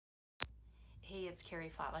Hey, it's Karri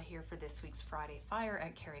Flatla here for this week's Friday Fire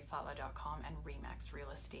at karriflatla.com and Remax Real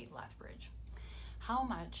Estate Lethbridge. How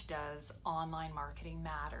much does online marketing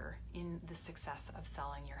matter in the success of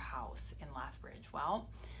selling your house in Lethbridge? Well,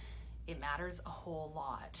 it matters a whole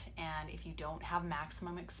lot. And if you don't have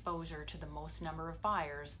maximum exposure to the most number of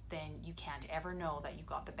buyers, then you can't ever know that you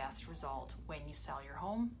got the best result when you sell your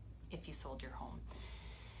home, if you sold your home.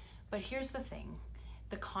 But here's the thing,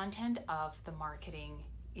 the content of the marketing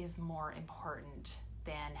is more important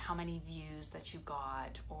than how many views that you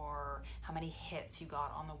got or how many hits you got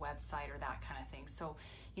on the website or that kind of thing. So,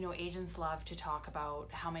 agents love to talk about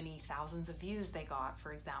how many thousands of views they got,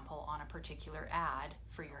 for example, on a particular ad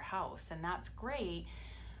for your house. And that's great,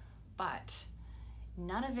 but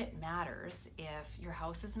none of it matters if your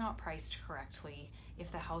house is not priced correctly, if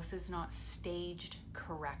the house is not staged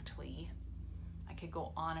correctly. I could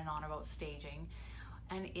go on and on about staging.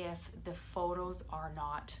 And if the photos are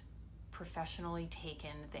not professionally taken,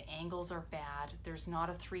 the angles are bad, there's not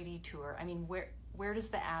a 3D tour. I mean, where does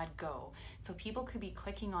the ad go? So people could be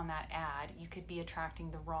clicking on that ad, you could be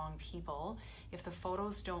attracting the wrong people. If the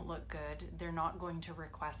photos don't look good, they're not going to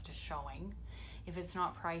request a showing. If it's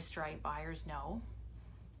not priced right, buyers know,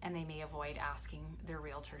 and they may avoid asking their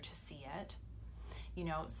realtor to see it.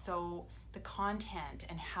 So the content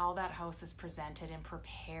and how that house is presented and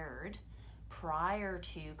prepared prior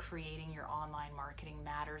to creating your online marketing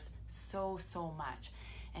matters so much.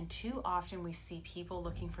 And too often we see people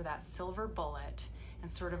looking for that silver bullet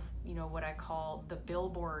and sort of, what I call the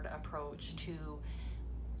billboard approach to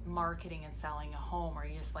marketing and selling a home, where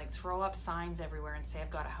you just throw up signs everywhere and say,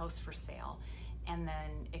 I've got a house for sale, and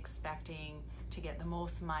then expecting to get the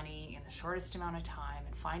most money in the shortest amount of time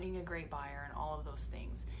and finding a great buyer and all of those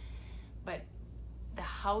things. But the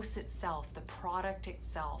house itself, the product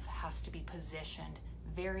itself, has to be positioned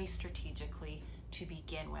very strategically to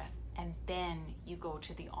begin with, and then you go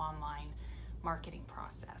to the online marketing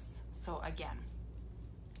process. So again,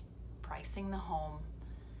 pricing the home,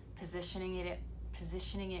 positioning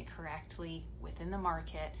it correctly within the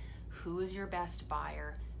market, who is your best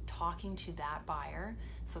buyer, talking to that buyer.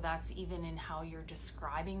 So that's even in how you're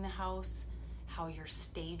describing the house, how you're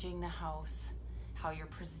staging the house, how you're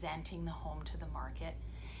presenting the home to the market,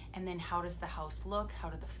 and then how does the house look?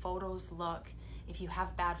 How do the photos look? If you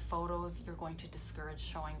have bad photos, you're going to discourage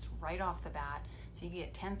showings right off the bat. So you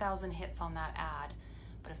get 10,000 hits on that ad,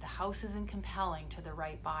 but if the house isn't compelling to the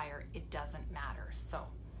right buyer, it doesn't matter. So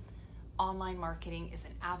online marketing is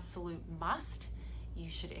an absolute must.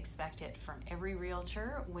 You should expect it from every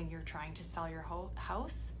realtor when you're trying to sell your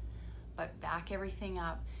house, but back everything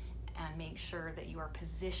up and make sure that you are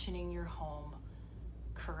positioning your home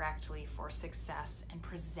correctly for success and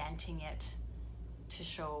presenting it to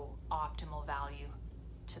show optimal value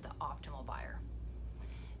to the optimal buyer.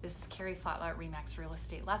 This is Karri Flatla at Remax Real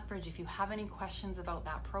Estate Lethbridge. If you have any questions about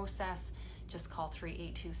that process, just call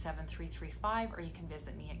 382-7335 or you can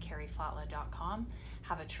visit me at karriflatla.com.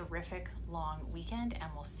 Have a terrific long weekend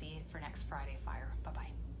and we'll see you for next Friday Fire.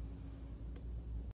 Bye-bye.